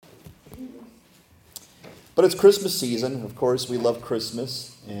But it's Christmas season. Of course, we love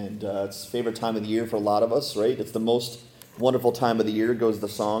Christmas, and it's the favorite time of the year for a lot of us, right? It's the most wonderful time of the year, goes the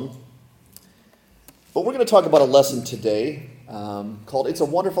song. But we're going to talk about a lesson today called It's a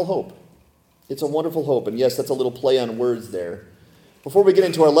Wonderful Hope. It's a Wonderful Hope. And yes, that's a little play on words there. Before we get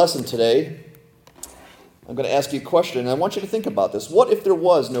into our lesson today, I'm going to ask you a question, and I want you to think about this. What if there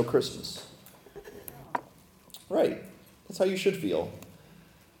was no Christmas? Right. That's how you should feel.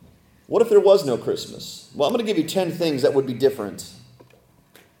 What if there was no Christmas? Well, I'm going to give you 10 things that would be different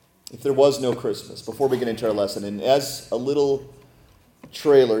if there was no Christmas before we get into our lesson. And as a little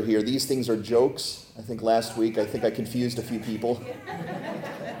trailer here, these things are jokes. I think last week, I confused a few people.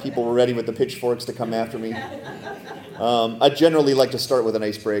 People were ready with the pitchforks to come after me. I generally like to start with an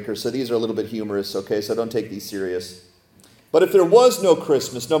icebreaker, so these are a little bit humorous, okay? So don't take these serious. But if there was no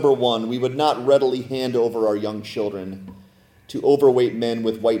Christmas, number one, we would not readily hand over our young children to overweight men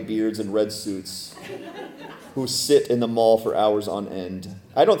with white beards and red suits who sit in the mall for hours on end.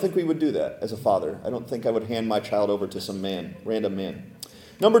 I don't think we would do that as a father. I don't think I would hand my child over to some random man.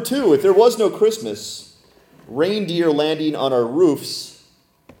 Number two, if there was no Christmas, reindeer landing on our roofs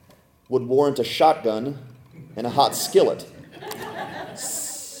would warrant a shotgun and a hot skillet.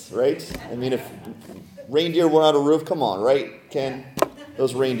 Right? I mean, if reindeer were on a roof, come on, right, Ken?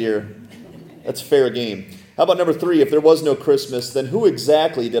 Those reindeer, that's fair game. How about number three? If there was no Christmas, then who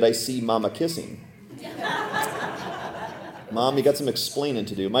exactly did I see Mama kissing? Mom, you got some explaining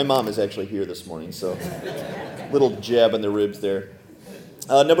to do. My mom is actually here this morning, so little jab in the ribs there.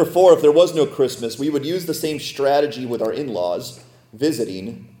 Number four, if there was no Christmas, we would use the same strategy with our in-laws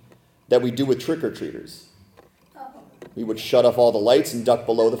visiting that we do with trick-or-treaters. We would shut off all the lights and duck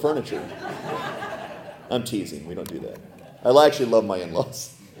below the furniture. I'm teasing. We don't do that. I actually love my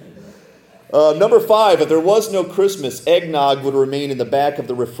in-laws. Number five, if there was no Christmas, eggnog would remain in the back of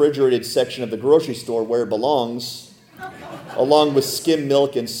the refrigerated section of the grocery store where it belongs, along with skim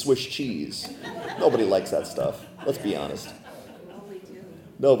milk and Swiss cheese. Nobody likes that stuff. Let's be honest.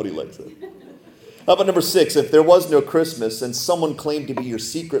 Nobody likes it. How about number six? If there was no Christmas and someone claimed to be your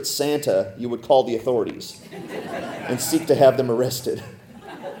secret Santa, you would call the authorities and seek to have them arrested.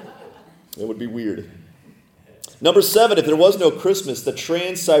 It would be weird. Number seven, if there was no Christmas, the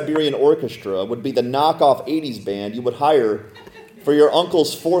Trans-Siberian Orchestra would be the knockoff 80s band you would hire for your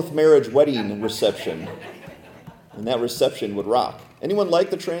uncle's fourth marriage wedding reception. And that reception would rock. Anyone like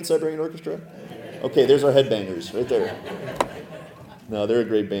the Trans-Siberian Orchestra? Okay, there's our headbangers right there. No, they're a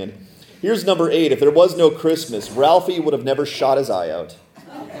great band. Here's number eight. If there was no Christmas, Ralphie would have never shot his eye out.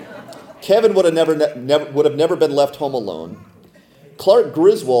 Kevin would have never been left home alone. Clark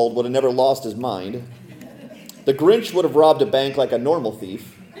Griswold would have never lost his mind. The Grinch would have robbed a bank like a normal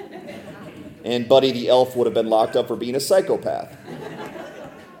thief. And Buddy the Elf would have been locked up for being a psychopath.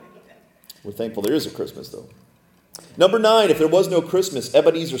 We're thankful there is a Christmas, though. Number nine, if there was no Christmas,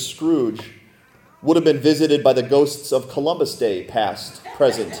 Ebenezer Scrooge would have been visited by the ghosts of Columbus Day, past,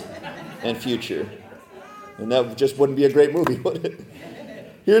 present, and future. And that just wouldn't be a great movie, would it?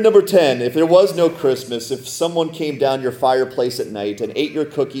 Here, number 10, if there was no Christmas, if someone came down your fireplace at night and ate your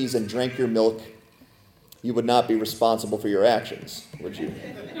cookies and drank your milk, you would not be responsible for your actions, would you?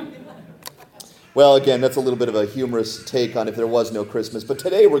 Well, again, that's a little bit of a humorous take on if there was no Christmas. But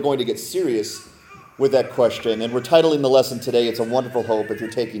today we're going to get serious with that question. And we're titling the lesson today, It's a Wonderful Hope, if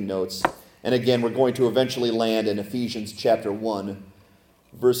you're taking notes. And again, we're going to eventually land in Ephesians chapter 1,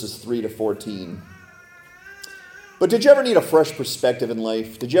 verses 3 to 14. But did you ever need a fresh perspective in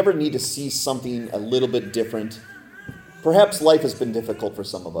life? Did you ever need to see something a little bit different? Perhaps life has been difficult for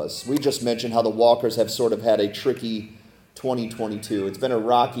some of us. We just mentioned how the Walkers have sort of had a tricky 2022. It's been a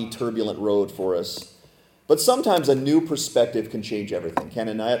rocky, turbulent road for us. But sometimes a new perspective can change everything, can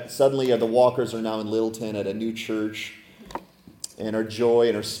it not? Suddenly the Walkers are now in Littleton at a new church, and our joy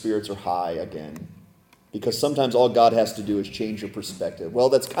and our spirits are high again. Because sometimes all God has to do is change your perspective. Well,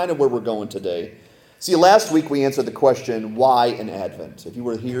 that's kind of where we're going today. See, last week we answered the question, why an Advent? If you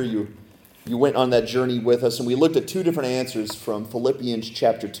were here, you went on that journey with us, and we looked at two different answers from Philippians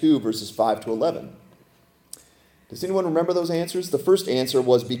chapter 2, verses 5 to 11. Does anyone remember those answers? The first answer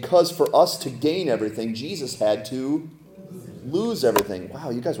was, because for us to gain everything, Jesus had to lose everything.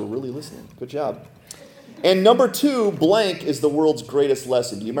 Wow, you guys were really listening. Good job. And number two, blank is the world's greatest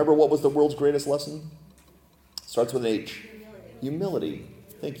lesson. Do you remember what was the world's greatest lesson? Starts with an H. Humility.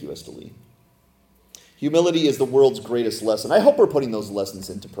 Thank you, Esther Lee. Humility is the world's greatest lesson. I hope we're putting those lessons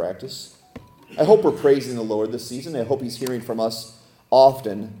into practice. I hope we're praising the Lord this season. I hope He's hearing from us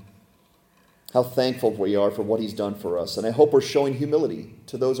often how thankful we are for what He's done for us. And I hope we're showing humility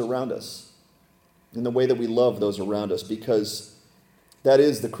to those around us in the way that we love those around us, because that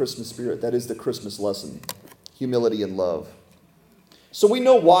is the Christmas spirit. That is the Christmas lesson. humility, and love. So we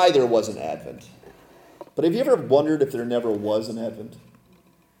know why there was an Advent. But have you ever wondered if there never was an Advent?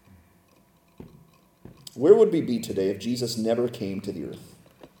 Where would we be today if Jesus never came to the earth?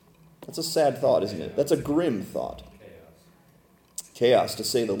 That's a sad thought, isn't it? That's a grim thought. Chaos, to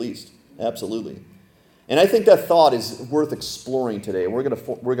say the least. Absolutely. And I think that thought is worth exploring today. We're going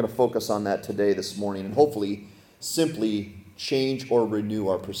to focus on that today, this morning, and hopefully simply change or renew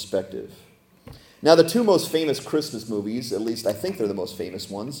our perspective. Now, the two most famous Christmas movies, at least I think they're the most famous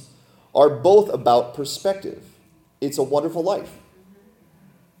ones, are both about perspective. It's a Wonderful Life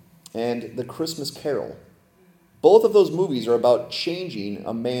and The Christmas Carol. Both of those movies are about changing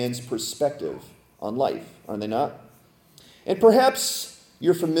a man's perspective on life, are they not? And perhaps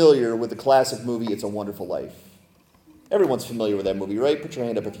you're familiar with the classic movie, It's a Wonderful Life. Everyone's familiar with that movie, right? Put your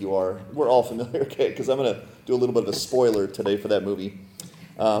hand up if you are. We're all familiar, okay? Because I'm going to do a little bit of a spoiler today for that movie.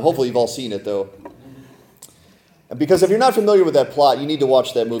 Hopefully you've all seen it, though. Because if you're not familiar with that plot, you need to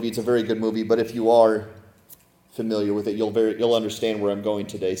watch that movie. It's a very good movie, but if you are familiar with it, you'll understand where I'm going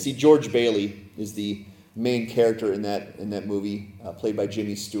today. See, George Bailey is the main character in that movie, played by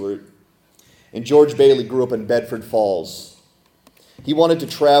Jimmy Stewart. And George Bailey grew up in Bedford Falls. He wanted to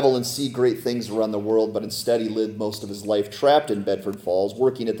travel and see great things around the world, but instead he lived most of his life trapped in Bedford Falls,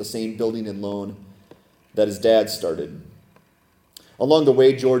 working at the same building and loan that his dad started. Along the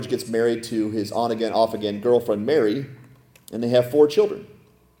way, George gets married to his on-again, off-again girlfriend, Mary, and they have 4 children.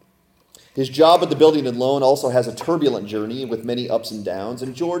 His job at the building and loan also has a turbulent journey with many ups and downs,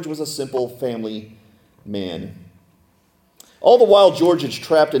 and George was a simple family man. All the while George is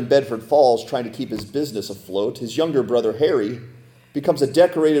trapped in Bedford Falls trying to keep his business afloat, his younger brother, Harry, becomes a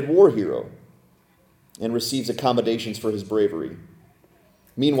decorated war hero and receives accommodations for his bravery.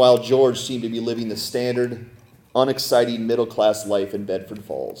 Meanwhile, George seemed to be living the standard, unexciting middle-class life in Bedford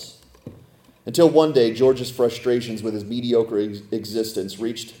Falls. Until one day, George's frustrations with his mediocre existence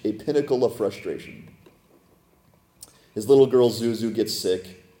reached a pinnacle of frustration. His little girl Zuzu gets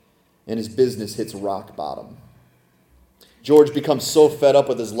sick, and his business hits rock bottom. George becomes so fed up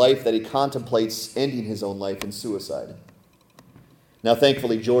with his life that he contemplates ending his own life in suicide. Now,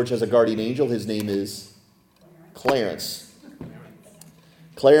 thankfully, George has a guardian angel. His name is Clarence.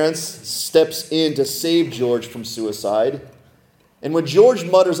 Clarence steps in to save George from suicide. And when George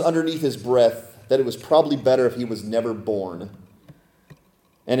mutters underneath his breath that it was probably better if he was never born,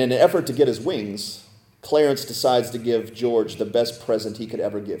 and in an effort to get his wings, Clarence decides to give George the best present he could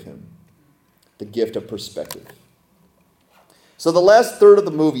ever give him, the gift of perspective. So the last third of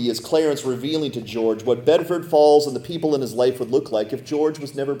the movie is Clarence revealing to George what Bedford Falls and the people in his life would look like if George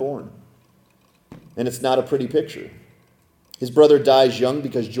was never born. And it's not a pretty picture. His brother dies young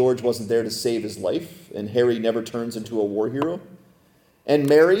because George wasn't there to save his life, and Harry never turns into a war hero. And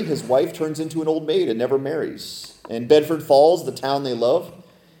Mary, his wife, turns into an old maid and never marries. And Bedford Falls, the town they love,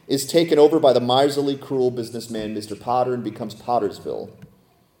 is taken over by the miserly, cruel businessman Mr. Potter and becomes Pottersville.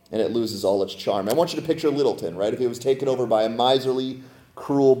 And it loses all its charm. I want you to picture Littleton, right? If it was taken over by a miserly,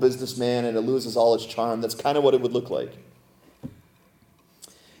 cruel businessman and it loses all its charm, that's kind of what it would look like.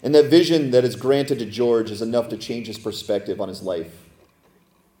 And that vision that is granted to George is enough to change his perspective on his life.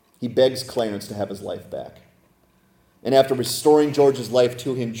 He begs Clarence to have his life back. And after restoring George's life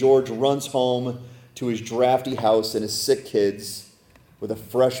to him, George runs home to his drafty house and his sick kids with a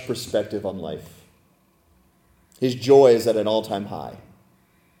fresh perspective on life. His joy is at an all-time high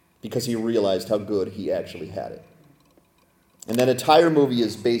because he realized how good he actually had it. And that entire movie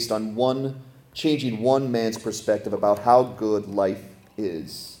is based on changing one man's perspective about how good life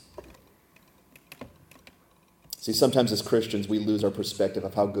is. See, sometimes as Christians, we lose our perspective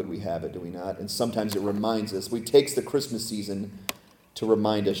of how good we have it, do we not? And sometimes it reminds us, we takes the Christmas season to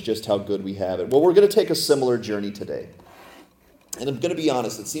remind us just how good we have it. Well, we're going to take a similar journey today. And I'm going to be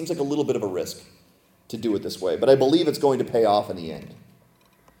honest, it seems like a little bit of a risk to do it this way, but I believe it's going to pay off in the end.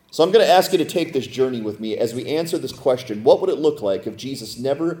 So I'm going to ask you to take this journey with me as we answer this question: what would it look like if Jesus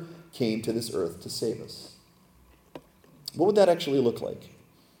never came to this earth to save us? What would that actually look like?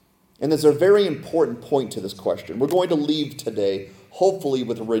 And there's a very important point to this question. We're going to leave today, hopefully,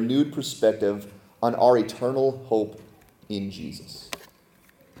 with a renewed perspective on our eternal hope in Jesus.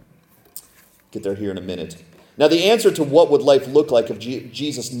 Get there here in a minute. Now, the answer to what would life look like if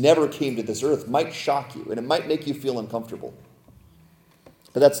Jesus never came to this earth might shock you, and it might make you feel uncomfortable.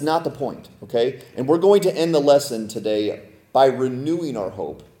 But that's not the point, okay? And we're going to end the lesson today by renewing our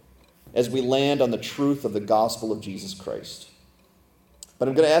hope as we land on the truth of the gospel of Jesus Christ. But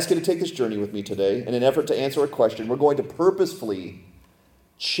I'm going to ask you to take this journey with me today. In an effort to answer a question, we're going to purposefully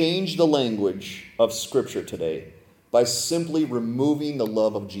change the language of Scripture today by simply removing the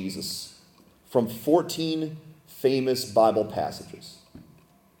love of Jesus from 14 famous Bible passages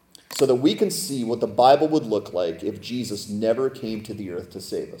so that we can see what the Bible would look like if Jesus never came to the earth to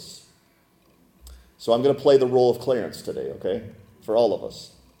save us. So I'm going to play the role of Clarence today, okay? For all of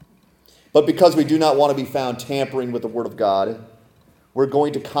us. But because we do not want to be found tampering with the Word of God, we're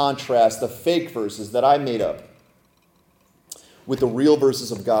going to contrast the fake verses that I made up with the real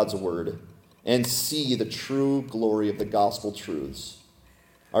verses of God's Word and see the true glory of the gospel truths.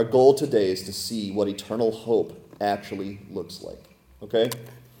 Our goal today is to see what eternal hope actually looks like. Okay?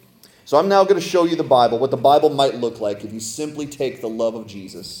 So I'm now going to show you the Bible, what the Bible might look like if you simply take the love of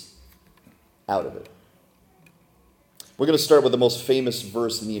Jesus out of it. We're going to start with the most famous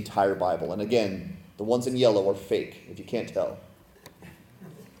verse in the entire Bible. And again, the ones in yellow are fake, if you can't tell.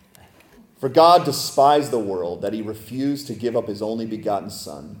 For God despised the world, that he refused to give up his only begotten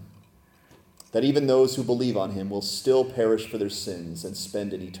Son, that even those who believe on him will still perish for their sins and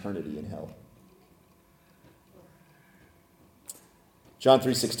spend an eternity in hell. John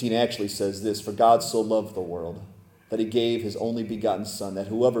 3:16 actually says this, for God so loved the world that he gave his only begotten Son, that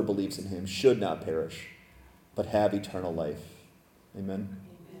whoever believes in him should not perish, but have eternal life. Amen.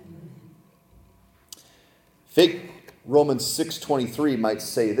 Fake Romans 6:23 might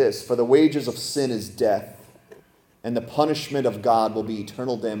say this, for the wages of sin is death, and the punishment of God will be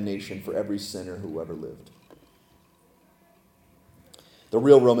eternal damnation for every sinner who ever lived. The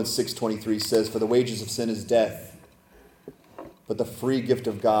real Romans 6:23 says, for the wages of sin is death, but the free gift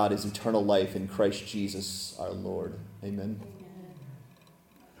of God is eternal life in Christ Jesus our Lord. Amen.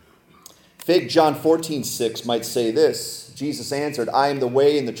 Fake John 14:6 might say this, Jesus answered, I am the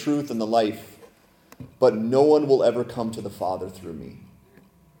way and the truth and the life, but no one will ever come to the Father through me.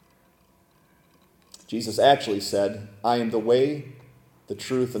 Jesus actually said, I am the way, the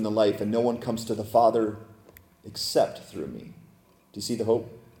truth, and the life, and no one comes to the Father except through me. Do you see the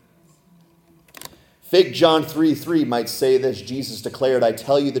hope? Fake John 3:3 might say this, Jesus declared, I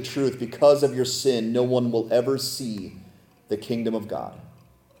tell you the truth, because of your sin, no one will ever see the kingdom of God.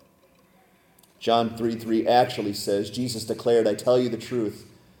 John 3:3 actually says, Jesus declared, I tell you the truth,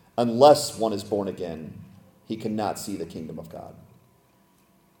 unless one is born again, he cannot see the kingdom of God.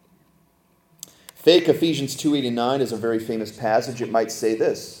 Fake Ephesians 2:8-9 is a very famous passage. It might say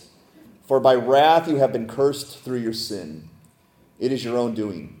this, for by wrath you have been cursed through your sin. It is your own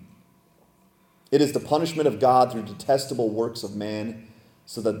doing. It is the punishment of God through detestable works of man,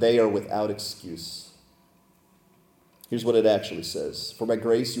 so that they are without excuse. Here's what it actually says, for by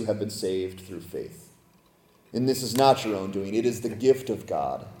grace you have been saved through faith. And this is not your own doing. It is the gift of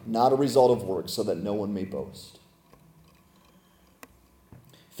God, not a result of works, so that no one may boast.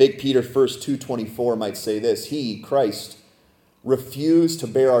 Fake Peter 2:24 might say this, he, Christ, refused to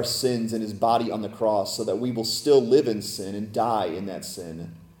bear our sins in his body on the cross so that we will still live in sin and die in that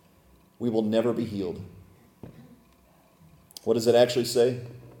sin. We will never be healed. What does it actually say?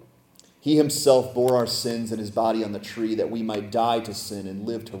 He himself bore our sins in his body on the tree that we might die to sin and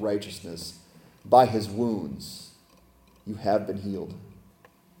live to righteousness. By his wounds you have been healed.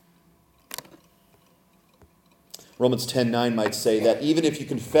 Romans 10:9 might say that even if you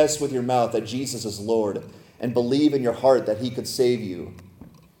confess with your mouth that Jesus is Lord and believe in your heart that he could save you,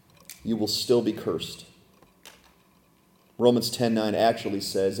 you will still be cursed. Romans 10:9 actually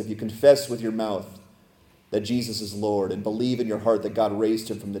says, if you confess with your mouth that Jesus is Lord and believe in your heart that God raised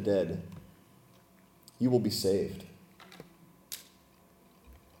him from the dead, you will be saved.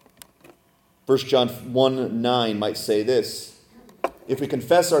 1 John 1:9 might say this, if we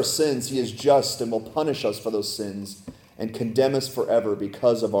confess our sins, he is just and will punish us for those sins and condemn us forever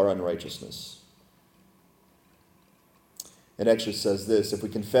because of our unrighteousness. It actually says this, if we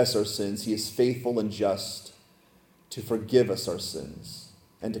confess our sins, he is faithful and just to forgive us our sins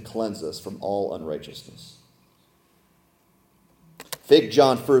and to cleanse us from all unrighteousness. Fake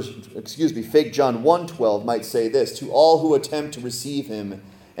John 1:12 might say this, to all who attempt to receive him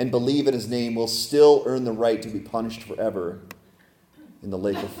and believe in his name will still earn the right to be punished forever in the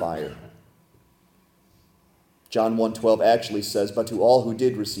lake of fire. John 1:12 actually says, but to all who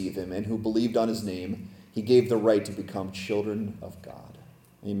did receive him and who believed on his name, he gave the right to become children of God.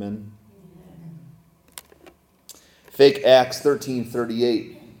 Amen. Fake Acts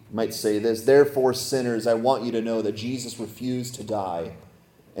 13:38 might say this, therefore, sinners, I want you to know that Jesus refused to die,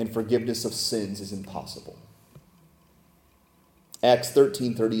 and forgiveness of sins is impossible. Acts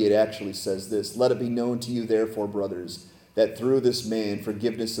 13:38 actually says this, let it be known to you, therefore, brothers, that through this man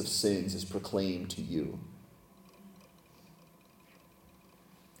forgiveness of sins is proclaimed to you.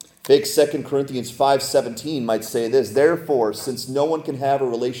 Fake 2 Corinthians 5:17 might say this, therefore, since no one can have a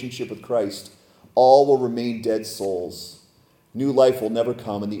relationship with Christ, all will remain dead souls. New life will never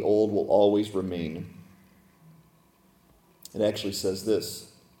come, and the old will always remain. It actually says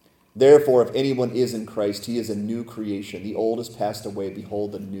this: "Therefore, if anyone is in Christ, he is a new creation. The old has passed away.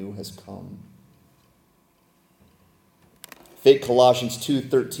 Behold, the new has come." Fake Colossians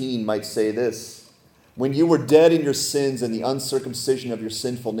 2:13 might say this: "When you were dead in your sins and the uncircumcision of your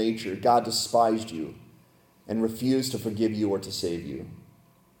sinful nature, God despised you and refused to forgive you or to save you."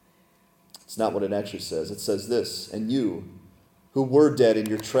 It's not what it actually says. It says this: "And you, who were dead in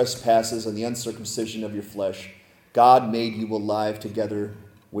your trespasses and the uncircumcision of your flesh, God made you alive together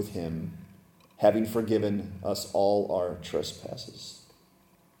with him, having forgiven us all our trespasses."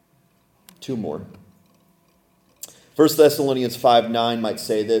 Two more. 1 Thessalonians 5:9 might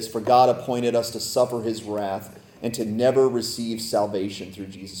say this: "For God appointed us to suffer his wrath and to never receive salvation through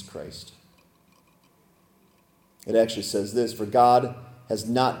Jesus Christ." It actually says this: "For God has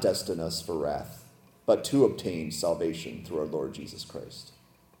not destined us for wrath, but to obtain salvation through our Lord Jesus Christ."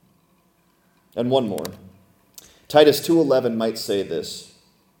 And one more. Titus 2:11 might say this: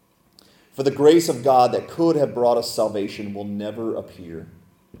 "For the grace of God that could have brought us salvation will never appear."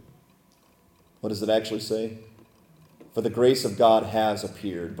 What does it actually say? "For the grace of God has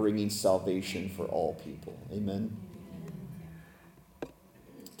appeared, bringing salvation for all people." Amen.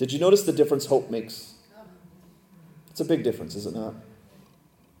 Did you notice the difference hope makes? It's a big difference, is it not?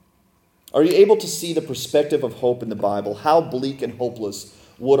 Are you able to see the perspective of hope in the Bible? How bleak and hopeless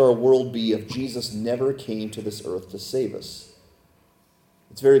would our world be if Jesus never came to this earth to save us?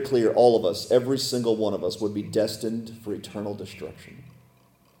 It's very clear all of us, every single one of us, would be destined for eternal destruction.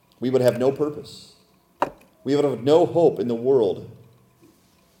 We would have no purpose. We would have no hope in the world.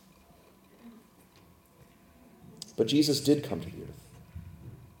 But Jesus did come to the earth.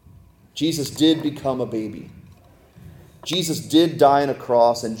 Jesus did become a baby. Jesus did die on a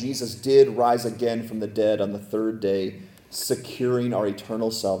cross, and Jesus did rise again from the dead on the third day, securing our eternal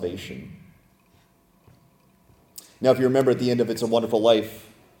salvation. Now, if you remember at the end of It's a Wonderful Life,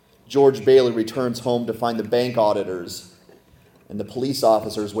 George Bailey returns home to find the bank auditors and the police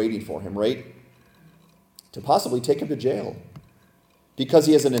officers waiting for him, right? To possibly take him to jail because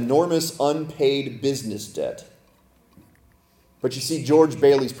he has an enormous unpaid business debt. But you see, George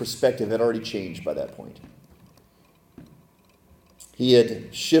Bailey's perspective had already changed by that point. He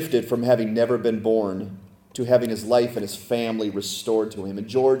had shifted from having never been born to having his life and his family restored to him. And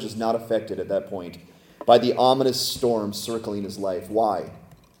George is not affected at that point by the ominous storm circling his life. Why?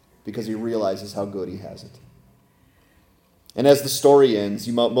 Because he realizes how good he has it. And as the story ends,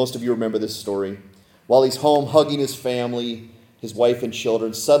 most of you remember this story. While he's home hugging his family, his wife and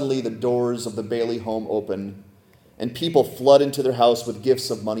children, suddenly the doors of the Bailey home open and people flood into their house with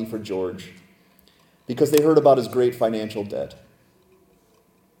gifts of money for George because they heard about his great financial debt.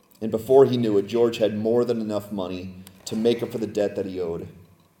 And before he knew it, George had more than enough money to make up for the debt that he owed.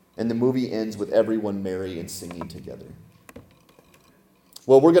 And the movie ends with everyone merry and singing together.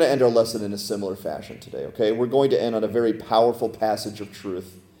 Well, we're going to end our lesson in a similar fashion today, okay? We're going to end on a very powerful passage of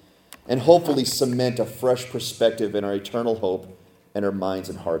truth and hopefully cement a fresh perspective in our eternal hope and our minds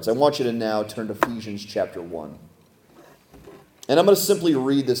and hearts. I want you to now turn to Ephesians chapter 1. And I'm going to simply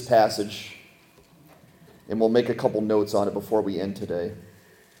read this passage, and we'll make a couple notes on it before we end today.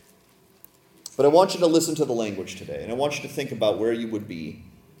 But I want you to listen to the language today, and I want you to think about where you would be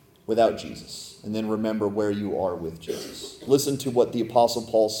without Jesus, and then remember where you are with Jesus. Listen to what the Apostle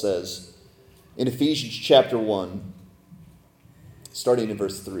Paul says in Ephesians chapter 1, starting in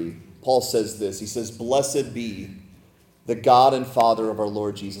verse 3. Paul says this. He says, "Blessed be the God and Father of our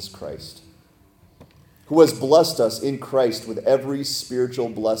Lord Jesus Christ, who has blessed us in Christ with every spiritual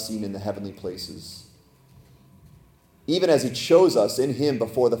blessing in the heavenly places, even as he chose us in him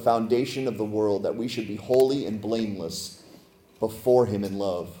before the foundation of the world, that we should be holy and blameless before him in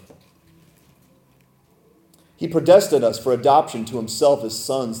love. He predestined us for adoption to himself as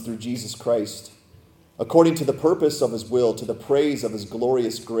sons through Jesus Christ, according to the purpose of his will, to the praise of his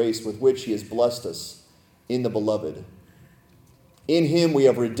glorious grace with which he has blessed us in the beloved. In him we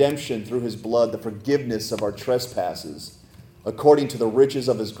have redemption through his blood, the forgiveness of our trespasses, according to the riches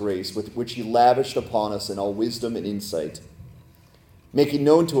of his grace, with which he lavished upon us in all wisdom and insight, making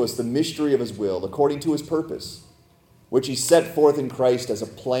known to us the mystery of his will, according to his purpose, which he set forth in Christ as a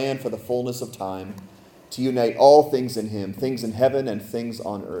plan for the fullness of time, to unite all things in him, things in heaven and things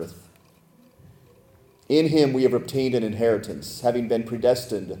on earth. In him we have obtained an inheritance, having been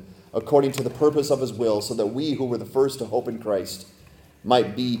predestined according to the purpose of his will, so that we who were the first to hope in Christ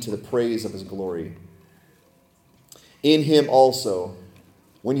might be to the praise of his glory. In him also,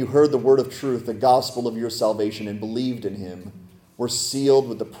 when you heard the word of truth, the gospel of your salvation, and believed in him, were sealed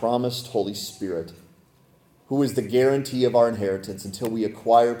with the promised Holy Spirit, who is the guarantee of our inheritance until we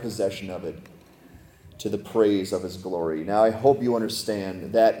acquire possession of it, to the praise of his glory. Now, I hope you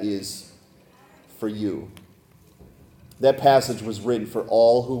understand that is for you. That passage was written for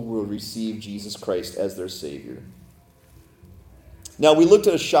all who will receive Jesus Christ as their Savior. Now, we looked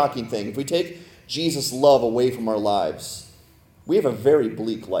at a shocking thing. If we take Jesus' love away from our lives, we have a very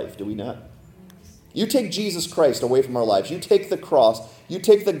bleak life, do we not? You take Jesus Christ away from our lives, you take the cross, you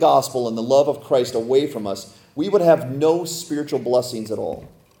take the gospel and the love of Christ away from us, we would have no spiritual blessings at all.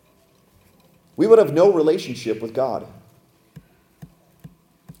 We would have no relationship with God.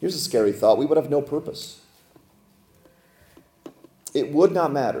 Here's a scary thought. We would have no purpose. It would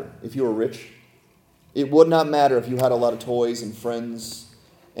not matter if you were rich. It would not matter if you had a lot of toys and friends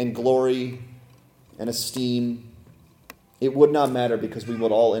and glory and esteem. It would not matter because we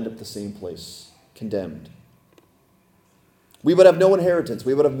would all end up the same place, condemned. We would have no inheritance.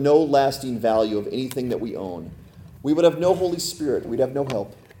 We would have no lasting value of anything that we own. We would have no Holy Spirit. We'd have no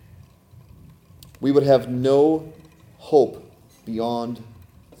help. We would have no hope beyond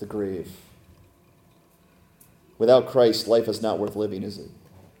the grave. Without Christ, life is not worth living, is it?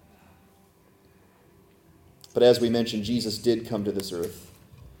 But as we mentioned, Jesus did come to this earth.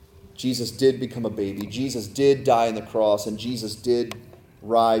 Jesus did become a baby. Jesus did die on the cross, and Jesus did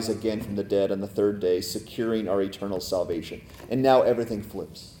rise again from the dead on the third day, securing our eternal salvation. And now everything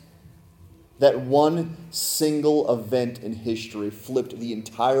flips. That one single event in history flipped the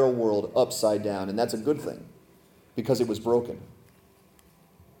entire world upside down, and that's a good thing, because it was broken.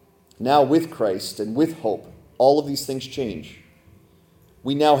 Now with Christ and with hope, all of these things change.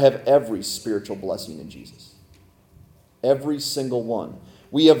 We now have every spiritual blessing in Jesus. Every single one.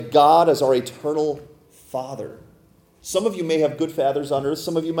 We have God as our eternal Father. Some of you may have good fathers on earth.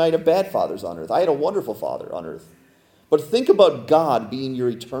 Some of you might have bad fathers on earth. I had a wonderful father on earth. But think about God being your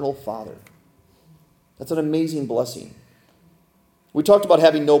eternal Father. That's an amazing blessing. We talked about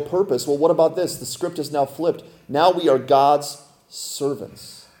having no purpose. Well, what about this? The script is now flipped. Now we are God's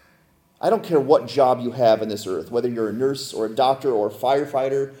servants. I don't care what job you have in this earth, whether you're a nurse or a doctor or a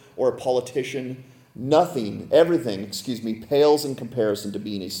firefighter or a politician. Everything, pales in comparison to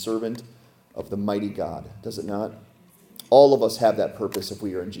being a servant of the mighty God. Does it not? All of us have that purpose if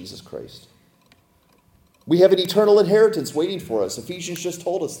we are in Jesus Christ. We have an eternal inheritance waiting for us. Ephesians just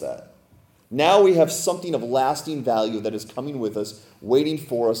told us that. Now we have something of lasting value that is coming with us, waiting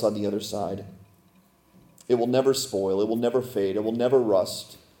for us on the other side. It will never spoil. It will never fade. It will never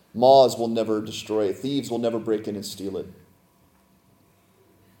rust. Moths will never destroy it. Thieves will never break in and steal it.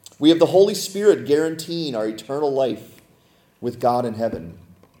 We have the Holy Spirit guaranteeing our eternal life with God in heaven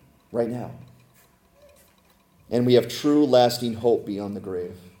right now. And we have true, lasting hope beyond the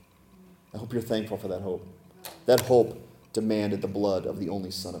grave. I hope you're thankful for that hope. That hope demanded the blood of the only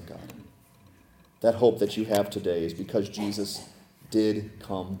Son of God. That hope that you have today is because Jesus did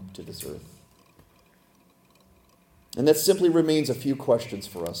come to this earth. And that simply remains a few questions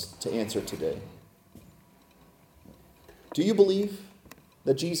for us to answer today. Do you believe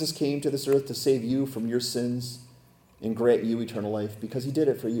that Jesus came to this earth to save you from your sins and grant you eternal life? Because he did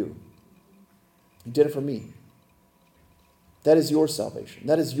it for you. He did it for me. That is your salvation.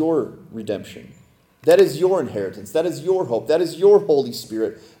 That is your redemption. That is your inheritance. That is your hope. That is your Holy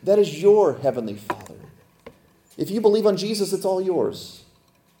Spirit. That is your Heavenly Father. If you believe on Jesus, it's all yours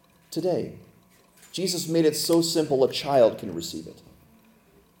today. Jesus made it so simple a child can receive it.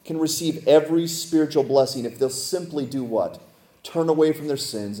 Can receive every spiritual blessing if they'll simply do what? Turn away from their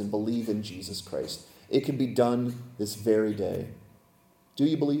sins and believe in Jesus Christ. It can be done this very day. Do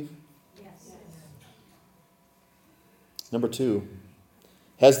you believe? Yes. Number 2,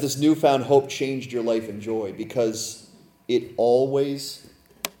 has this newfound hope changed your life and joy? Because it always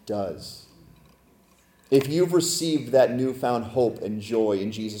does. If you've received that newfound hope and joy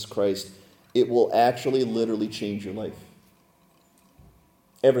in Jesus Christ, it will actually literally change your life.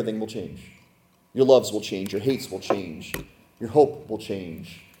 Everything will change. Your loves will change. Your hates will change. Your hope will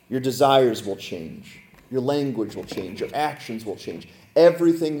change. Your desires will change. Your language will change. Your actions will change.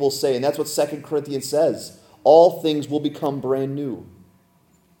 Everything will say, and that's what 2 Corinthians says, all things will become brand new.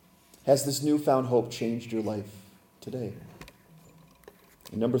 Has this newfound hope changed your life today?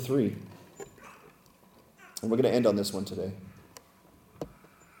 And number 3, and we're going to end on this one today.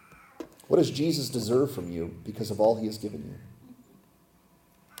 What does Jesus deserve from you because of all he has given you?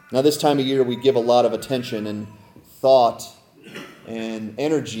 Now, this time of year, we give a lot of attention and thought and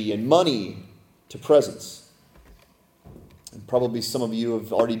energy and money to presents. And probably some of you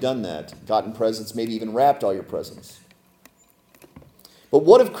have already done that, gotten presents, maybe even wrapped all your presents. But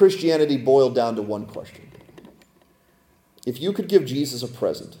what if Christianity boiled down to one question? If you could give Jesus a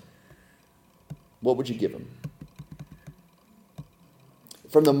present, what would you give him?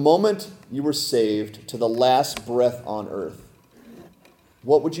 from the moment you were saved to the last breath on earth,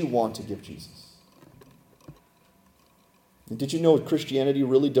 what would you want to give Jesus? And did you know Christianity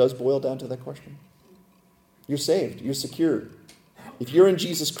really does boil down to that question? You're saved. You're secure. If you're in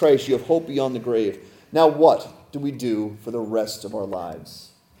Jesus Christ, you have hope beyond the grave. Now what do we do for the rest of our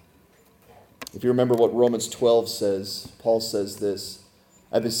lives? If you remember what Romans 12 says, Paul says this,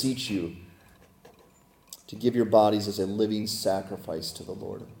 I beseech you to give your bodies as a living sacrifice to the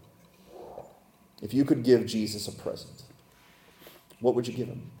Lord. If you could give Jesus a present, what would you give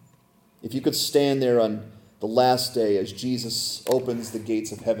him? If you could stand there on the last day as Jesus opens the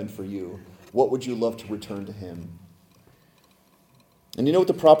gates of heaven for you, what would you love to return to him? And you know what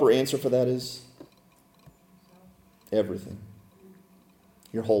the proper answer for that is? Everything.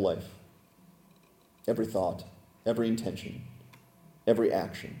 Your whole life. Every thought, every intention, every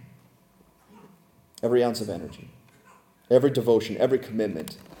action, every ounce of energy, every devotion, every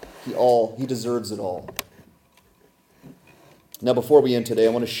commitment. He deserves it all. Now, before we end today, I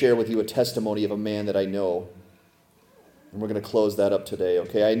want to share with you a testimony of a man that I know. And we're going to close that up today,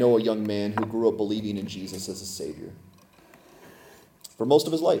 okay? I know a young man who grew up believing in Jesus as a Savior for most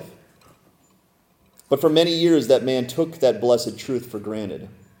of his life. But for many years, that man took that blessed truth for granted.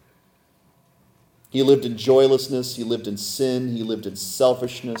 He lived in joylessness, he lived in sin, he lived in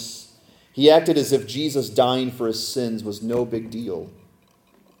selfishness. He acted as if Jesus dying for his sins was no big deal.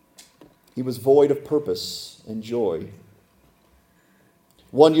 He was void of purpose and joy.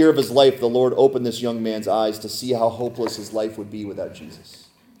 One year of his life, the Lord opened this young man's eyes to see how hopeless his life would be without Jesus.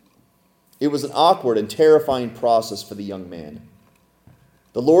 It was an awkward and terrifying process for the young man.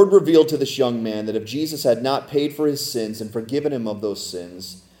 The Lord revealed to this young man that if Jesus had not paid for his sins and forgiven him of those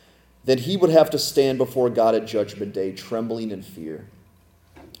sins, then he would have to stand before God at Judgment Day, trembling in fear.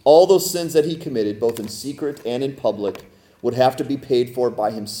 All those sins that he committed, both in secret and in public, would have to be paid for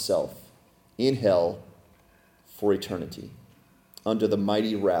by himself in hell for eternity, under the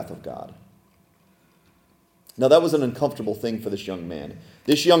mighty wrath of God. Now that was an uncomfortable thing for this young man.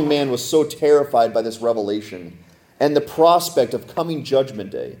 This young man was so terrified by this revelation and the prospect of coming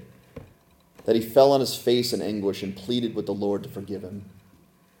Judgment Day that he fell on his face in anguish and pleaded with the Lord to forgive him,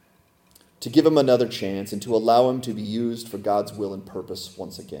 to give him another chance, and to allow him to be used for God's will and purpose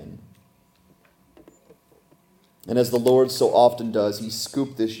once again. And as the Lord so often does, he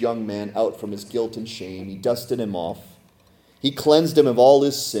scooped this young man out from his guilt and shame. He dusted him off. He cleansed him of all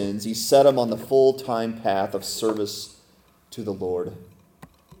his sins. He set him on the full-time path of service to the Lord.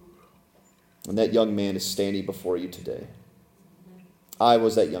 And that young man is standing before you today. I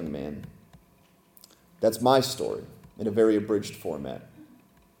was that young man. That's my story in a very abridged format.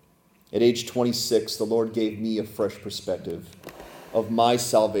 At age 26, the Lord gave me a fresh perspective of my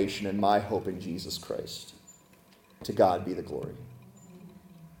salvation and my hope in Jesus Christ. To God be the glory.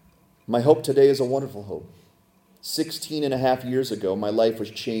 My hope today is a wonderful hope. 16 and a half years ago, my life was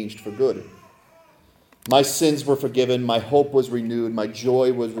changed for good. My sins were forgiven, my hope was renewed, my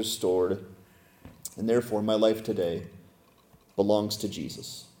joy was restored, and therefore my life today belongs to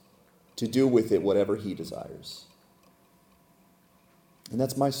Jesus, to do with it whatever he desires. And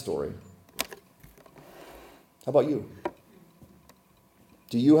that's my story. How about you?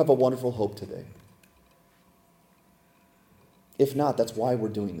 Do you have a wonderful hope today? If not, that's why we're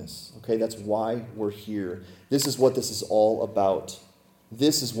doing this, okay? That's why we're here. This is what this is all about.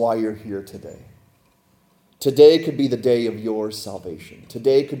 This is why you're here today. Today could be the day of your salvation.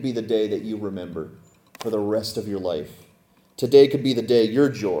 Today could be the day that you remember for the rest of your life. Today could be the day your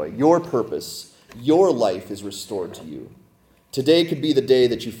joy, your purpose, your life is restored to you. Today could be the day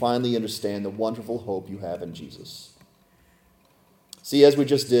that you finally understand the wonderful hope you have in Jesus. See, as we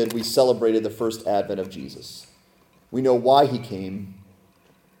just did, we celebrated the first advent of Jesus. We know why he came,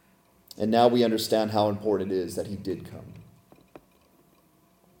 and now we understand how important it is that he did come.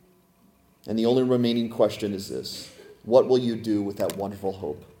 And the only remaining question is this: what will you do with that wonderful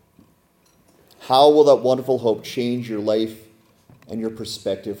hope? How will that wonderful hope change your life and your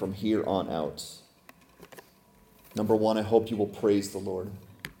perspective from here on out? Number one, I hope you will praise the Lord.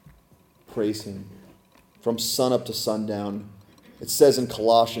 Praise him. From sun up to sundown, it says in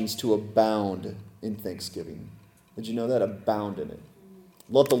Colossians to abound in thanksgiving. Did you know that? Abound in it.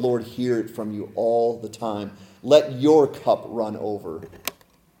 Let the Lord hear it from you all the time. Let your cup run over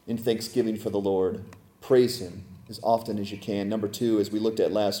in thanksgiving for the Lord. Praise him as often as you can. Number two, as we looked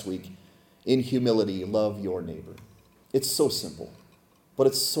at last week, in humility, love your neighbor. It's so simple, but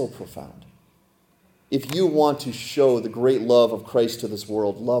it's so profound. If you want to show the great love of Christ to this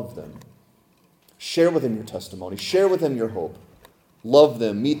world, love them. Share with them your testimony. Share with them your hope. Love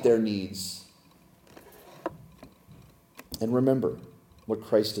them. Meet their needs. And remember, what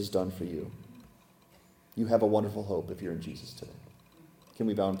Christ has done for you. You have a wonderful hope if you're in Jesus today. Can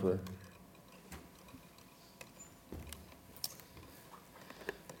we bow in prayer?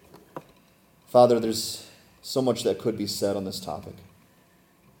 Father, there's so much that could be said on this topic.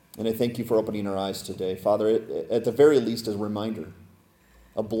 And I thank you for opening our eyes today. Father, at the very least, a reminder,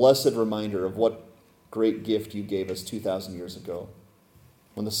 a blessed reminder of what great gift you gave us 2,000 years ago,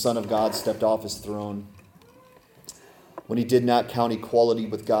 when the Son of God stepped off his throne, when he did not count equality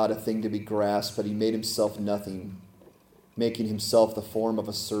with God a thing to be grasped, but he made himself nothing, making himself the form of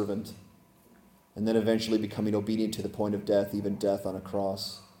a servant, and then eventually becoming obedient to the point of death, even death on a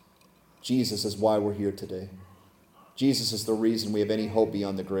cross. Jesus is why we're here today. Jesus is the reason we have any hope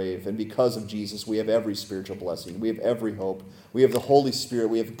beyond the grave. And because of Jesus, we have every spiritual blessing. We have every hope. We have the Holy Spirit.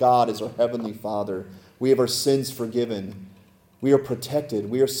 We have God as our Heavenly Father. We have our sins forgiven. We are protected.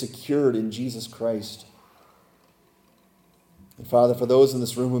 We are secured in Jesus Christ. And Father, for those in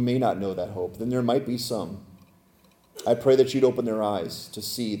this room who may not know that hope, then there might be some. I pray that you'd open their eyes to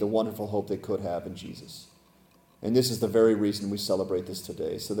see the wonderful hope they could have in Jesus. And this is the very reason we celebrate this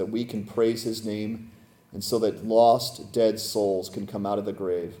today, so that we can praise his name and so that lost, dead souls can come out of the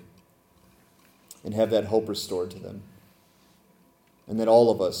grave and have that hope restored to them. And that all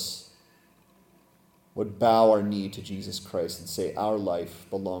of us would bow our knee to Jesus Christ and say, our life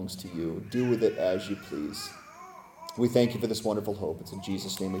belongs to you. Do with it as you please. We thank you for this wonderful hope. It's in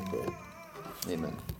Jesus' name we pray. Amen.